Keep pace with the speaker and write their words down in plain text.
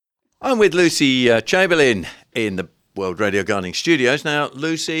I'm with Lucy Chamberlain in the World Radio Gardening Studios. Now,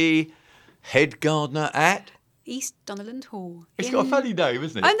 Lucy, head gardener at? East Donnelland Hall. It's got a funny name,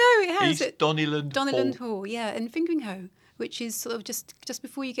 isn't it? I know, it has. East Donnelland Hall, yeah, in Fingringhoe, which is sort of just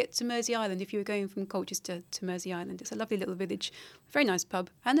before you get to Mersey Island, if you were going from Colchester to Mersey Island. It's a lovely little village, very nice pub,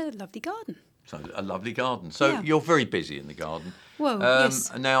 and a lovely garden. So a lovely garden. So Yeah. you're very busy in the garden. Well,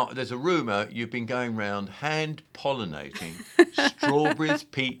 yes. Now, there's a rumour you've been going round hand pollinating strawberries,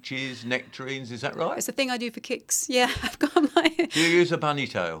 peaches, nectarines. Is that right? It's a thing I do for kicks. Yeah, I've got my... Do you use a bunny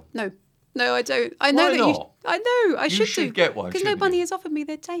tail? No, I don't. I know Why that not? I know. I You should should do. get one, Because shouldn't nobody you? has offered me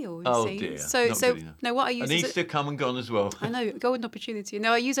their tail. Oh, see. dear. So Not good enough. no, what I use An is Easter come and gone as well. I know, golden opportunity.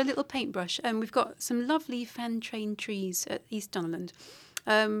 No, I use a little paintbrush, and we've got some lovely fan-trained trees at East Donnelland.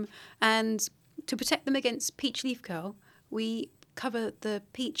 And to protect them against peach leaf curl, we cover the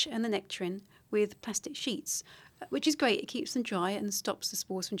peach and the nectarine with plastic sheets, which is great. It keeps them dry and stops the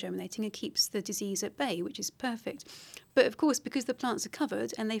spores from germinating and keeps the disease at bay, which is perfect. But of course, because the plants are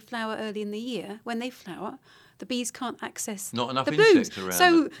covered and they flower early in the year, when they flower, the bees can't access Not enough the blooms. insects around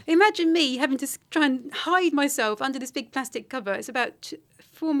So it. imagine me having to try and hide myself under this big plastic cover. It's about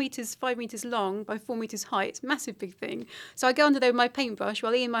 4 metres, 5 metres long by 4 metres high. It's a massive big thing. So I go under there with my paintbrush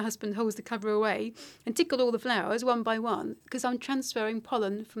while Ian, my husband, holds the cover away and tickle all the flowers one by one because I'm transferring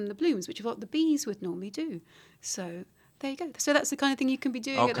pollen from the blooms, which is what the bees would normally do. So there you go. So that's the kind of thing you can be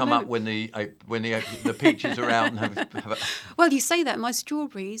doing I'll at the come moment. up when the peaches are out and have a... Well, you say that. My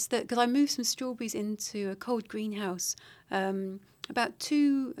strawberries, because I moved some strawberries into a cold greenhouse about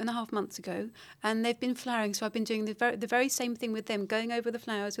 2.5 months ago, and they've been flowering. So I've been doing the very same thing with them, going over the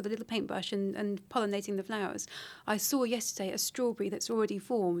flowers with a little paintbrush and pollinating the flowers. I saw yesterday a strawberry that's already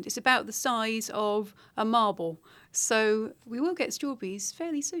formed. It's about the size of a marble. So we will get strawberries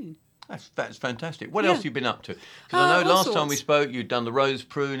fairly soon. That's fantastic. What Yeah. else have you been up to? Because I know all last time we sorts. spoke, you'd done the rose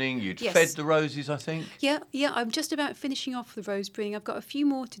pruning, you'd Yes. fed the roses, I think. Yeah, I'm just about finishing off the rose pruning. I've got a few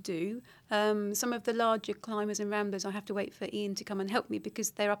more to do. Some of the larger climbers and ramblers, I have to wait for Ian to come and help me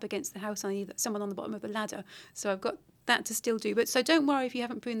because they're up against the house. I need someone on the bottom of the ladder. So I've got that to still do. But so don't worry if you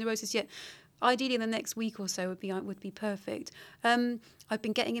haven't pruned the roses yet. Ideally, in the next week or so would be perfect. I've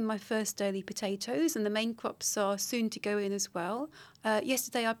been getting in my first early potatoes, and the main crops are soon to go in as well.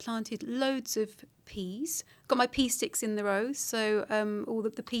 Yesterday, I planted loads of peas. Got my pea sticks in the rows, so all the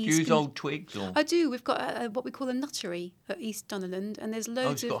peas. Do you use old twigs or? I do. We've got what we call a nuttery at East Donnelland, and there's Oh,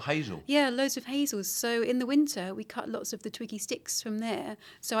 loads it's of got hazel. yeah, loads of hazels. So in the winter, we cut lots of the twiggy sticks from there.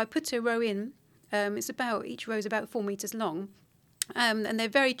 So I put a row in. Each row is about 4 metres long. And they're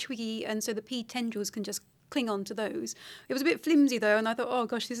very twiggy, and so the pea tendrils can just cling on to those. It was a bit flimsy though, and I thought, oh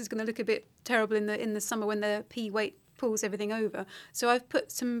gosh, this is going to look a bit terrible in the summer when the pea weight pulls everything over. So I've put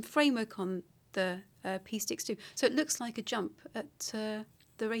some framework on the pea sticks too, so it looks like a jump at the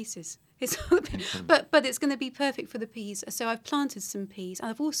races. It's but it's going to be perfect for the peas. So I've planted some peas, and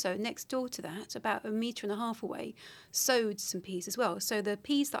I've also next door to that, about 1.5 metres away, sowed some peas as well. So the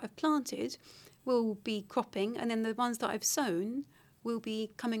peas that I've planted will be cropping, and then the ones that I've sown will be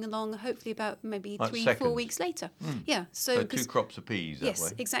coming along hopefully about maybe Like 3-4 seconds. weeks later. Mm. Yeah, So 2 crops of peas that yes,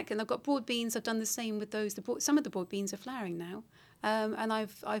 way. exactly. And I've got broad beans. I've done the same with those. Some of the broad beans are flowering now. And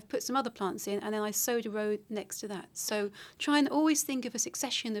I've put some other plants in, and then I sowed a row next to that. So try and always think of a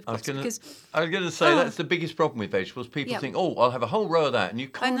succession of crops because I was going to say that's the biggest problem with vegetables. People Yeah. think, oh, I'll have a whole row of that, and you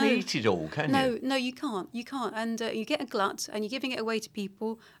can't know. eat it all, can you? No, you can't. You can't. And you get a glut and you're giving it away to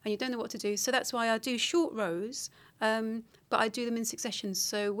people and you don't know what to do. So that's why I do short rows, but I do them in succession.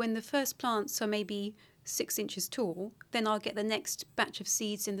 So when the first plants are maybe 6 inches tall, then I'll get the next batch of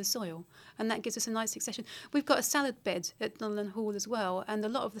seeds in the soil. And that gives us a nice succession. We've got a salad bed at Donnelland Hall as well. And a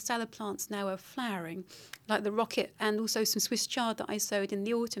lot of the salad plants now are flowering, like the rocket and also some Swiss chard that I sowed in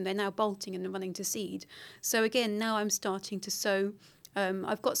the autumn. They're now bolting and running to seed. So again, now I'm starting to sow.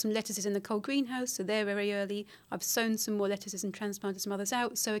 I've got some lettuces in the cold greenhouse, so they're very early. I've sown some more lettuces and transplanted some others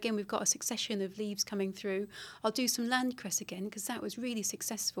out. So again, we've got a succession of leaves coming through. I'll do some landcress again because that was really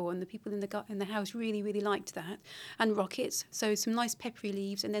successful, and the people in the house really, really liked that. And rockets, so some nice peppery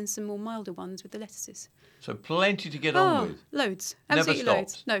leaves, and then some more milder ones with the lettuces. So plenty to get on with. Loads, Never absolutely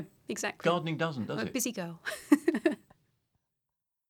loads. stops. No, exactly. Gardening doesn't, does I'm a it? busy girl.